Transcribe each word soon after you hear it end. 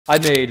I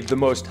made the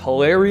most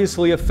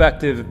hilariously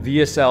effective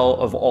VSL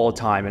of all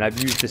time, and I've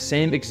used the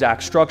same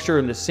exact structure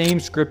and the same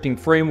scripting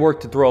framework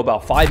to throw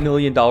about $5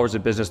 million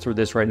of business through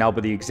this right now.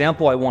 But the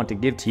example I want to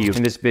give to you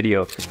in this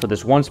video is for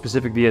this one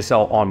specific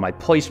VSL on my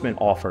placement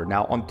offer.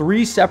 Now, on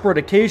 3 separate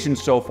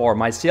occasions so far,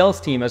 my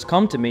sales team has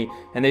come to me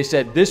and they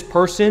said, this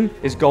person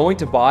is going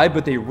to buy,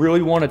 but they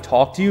really want to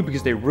talk to you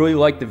because they really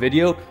like the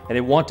video and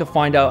they want to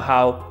find out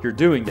how you're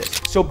doing this.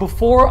 So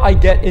before I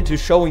get into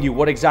showing you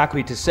what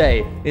exactly to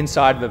say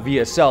inside of a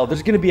VSL,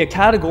 there's going to be a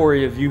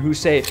category of you who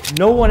say,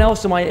 no one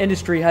else in my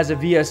industry has a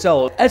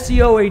VSL.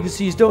 SEO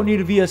agencies don't need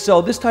a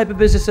VSL. This type of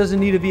business doesn't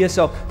need a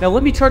VSL. Now,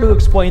 let me try to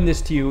explain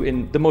this to you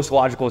in the most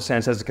logical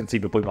sense as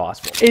conceivably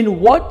possible.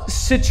 In what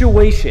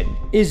situation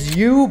is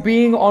you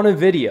being on a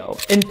video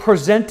and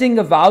presenting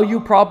a value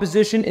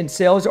proposition and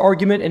sales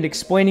argument and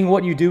explaining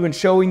what you do and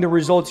showing the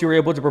results you're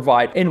able to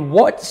provide? In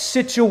what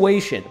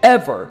situation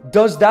ever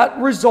does that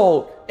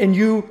result in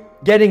you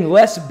getting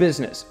less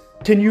business?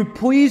 Can you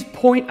please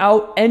point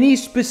out any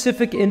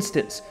specific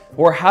instance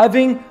where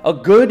having a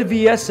good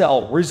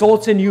VSL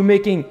results in you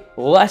making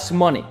less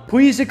money?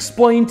 Please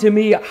explain to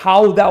me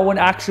how that would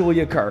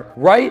actually occur,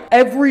 right?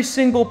 Every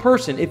single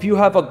person, if you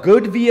have a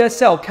good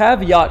VSL,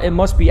 caveat, it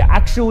must be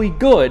actually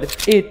good,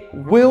 it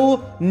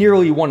will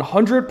nearly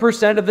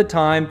 100% of the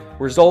time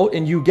result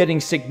in you getting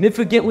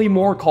significantly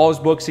more calls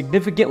booked,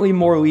 significantly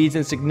more leads,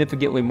 and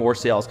significantly more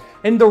sales.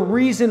 And the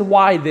reason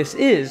why this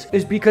is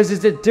because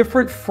it's a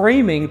different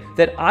framing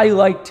that I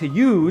like to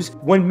use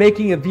when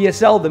making a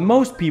VSL than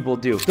most people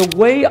do. The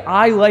way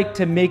I like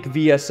to make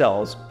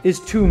VSLs is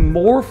to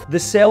morph the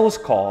sales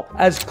call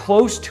as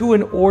close to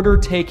an order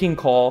taking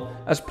call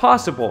as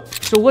possible.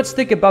 So let's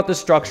think about the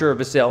structure of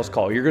a sales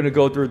call. You're going to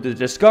go through the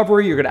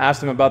discovery, you're going to ask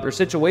them about their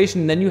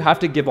situation, and then you have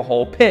to give a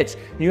whole pitch.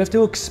 And you have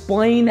to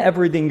explain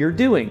everything you're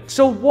doing.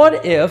 So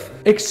what if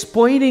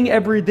explaining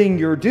everything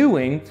you're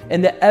doing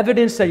and the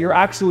evidence that you're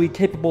actually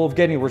capable of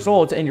getting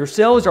results and your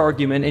sales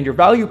argument and your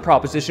value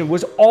proposition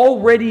was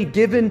already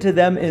given to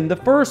them in the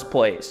first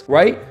place,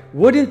 right?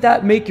 Wouldn't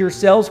that make your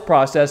sales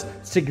process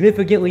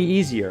significantly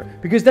easier?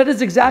 Because that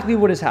is exactly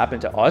what has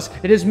happened to us.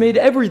 It has made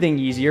everything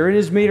easier. It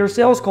has made our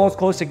sales calls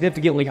close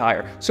significantly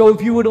higher. So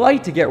if you would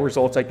like to get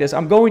results like this,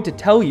 I'm going to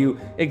tell you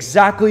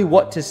exactly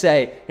what to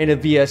say in a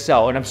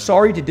VSL. And I'm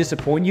sorry to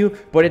disappoint you,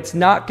 but it's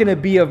not going to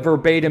be a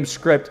verbatim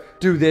script.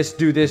 Do this,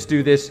 do this,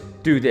 do this,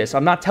 do this.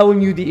 I'm not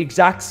telling you the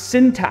exact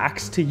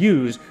syntax to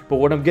use, but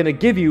what I'm going to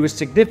give you is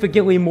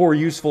significantly more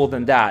useful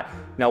than that.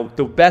 Now,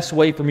 the best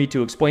way for me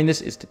to explain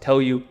this is to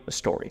tell you a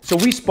story. So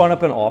we spun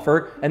up an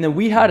offer, and then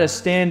we had a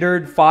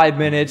standard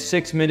 5-minute,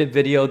 6-minute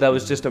video that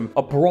was just a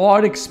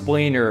broad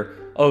explainer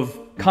of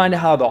kind of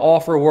how the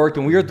offer worked,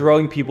 and we were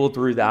throwing people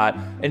through that.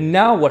 And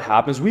now what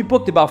happens, we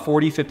booked about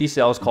 40, 50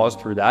 sales calls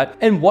through that.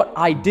 And what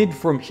I did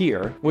from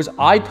here was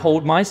I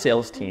told my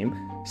sales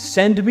team,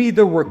 send me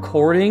the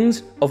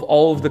recordings of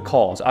all of the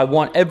calls. I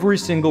want every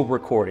single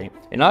recording.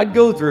 And I'd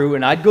go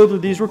through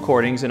these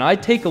recordings and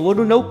I'd take a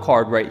little note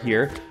card right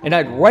here and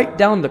I'd write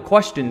down the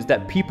questions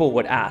that people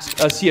would ask.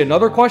 See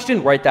another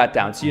question? Write that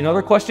down. See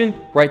another question?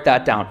 Write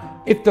that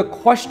down. If the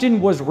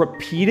question was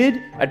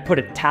repeated, I'd put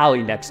a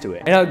tally next to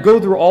it. And I'd go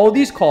through all of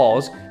these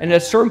calls, and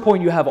at a certain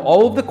point, you have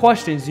all of the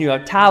questions and you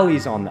have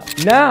tallies on them.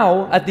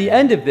 Now, at the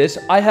end of this,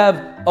 I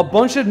have a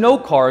bunch of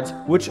note cards,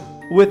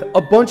 with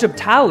a bunch of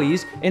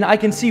tallies, and I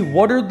can see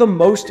what are the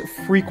most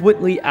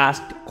frequently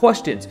asked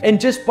questions. And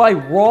just by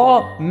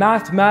raw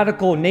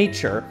mathematical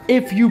nature,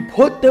 if you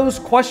put those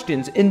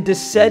questions in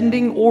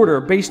descending order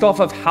based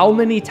off of how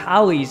many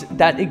tallies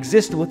that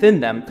exist within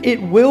them,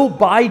 it will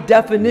by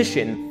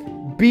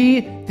definition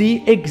be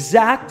the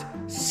exact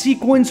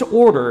sequence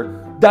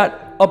order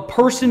that a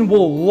person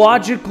will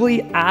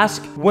logically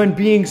ask when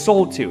being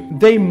sold to.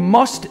 They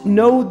must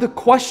know the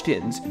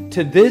questions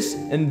to this,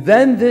 and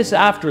then this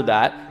after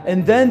that,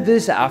 and then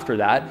this after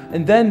that,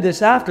 and then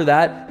this after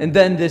that, and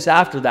then this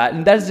after that.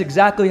 And that is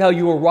exactly how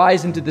you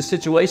arise into the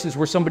situations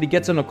where somebody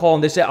gets on a call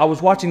and they say, I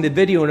was watching the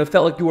video and it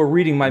felt like you were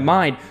reading my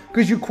mind,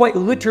 because you quite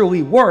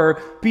literally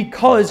were,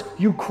 because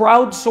you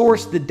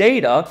crowdsourced the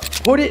data,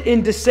 put it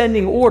in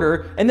descending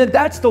order, and then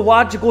that's the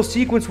logical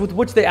sequence with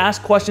which they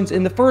ask questions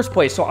in the first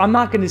place. So I'm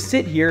not going to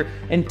sit here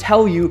and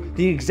tell you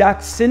the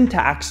exact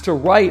syntax to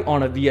write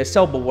on a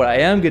VSL, but what I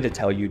am going to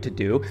tell you to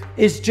do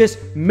is just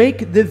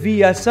make the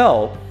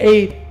VSL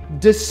a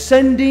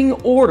descending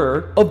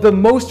order of the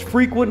most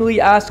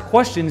frequently asked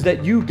questions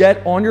that you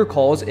get on your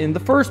calls in the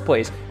first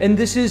place. And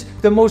this is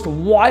the most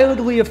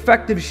wildly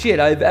effective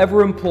shit I've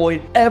ever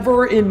employed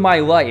ever in my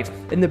life.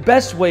 And the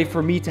best way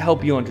for me to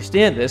help you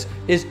understand this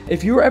is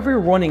if you're ever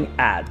running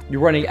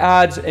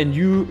ads, and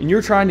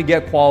you're trying to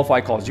get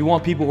qualified calls, you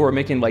want people who are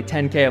making like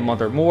 10K a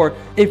month or more.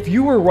 If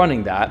you were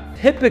running that,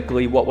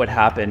 typically what would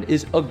happen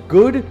is a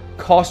good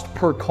cost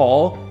per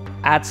call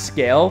at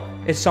scale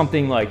is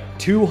something like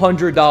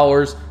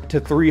 $200 to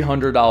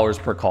 $300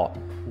 per call.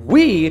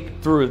 We,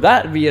 through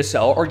that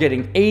VSL, are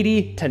getting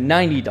 $80 to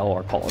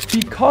 $90 calls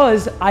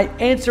because I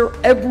answer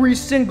every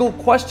single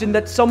question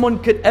that someone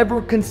could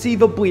ever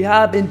conceivably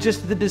have in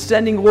just the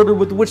descending order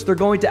with which they're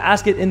going to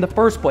ask it in the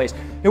first place.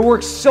 It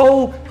works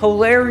so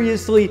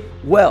hilariously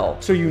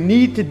well. So you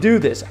need to do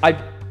this.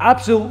 I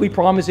absolutely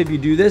promise if you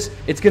do this,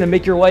 it's going to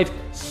make your life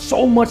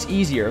so much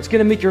easier. It's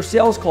going to make your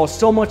sales calls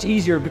so much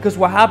easier, because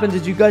what happens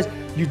is you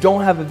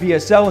don't have a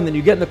VSL, and then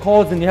you get in the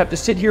calls and you have to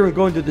sit here and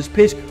go into this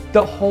pitch.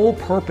 The whole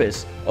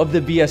purpose of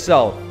the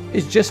VSL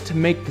is just to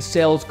make the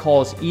sales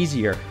calls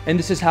easier. And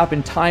this has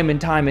happened time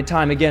and time and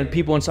time again.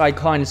 People inside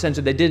Client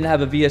Essential, they didn't have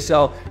a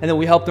VSL, and then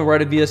we helped them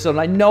write a VSL. And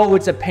I know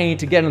it's a pain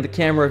to get on the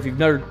camera if you've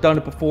never done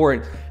it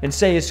before and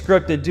say a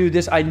script and do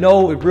this. I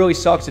know it really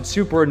sucks. It's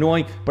super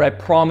annoying, but I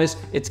promise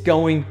it's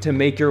going to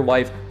make your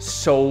life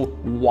so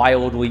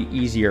wildly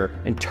easier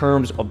in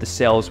terms of the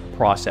sales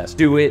process.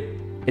 Do it.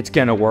 It's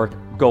gonna work.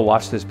 Go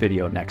watch this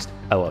video next.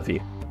 I love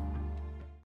you.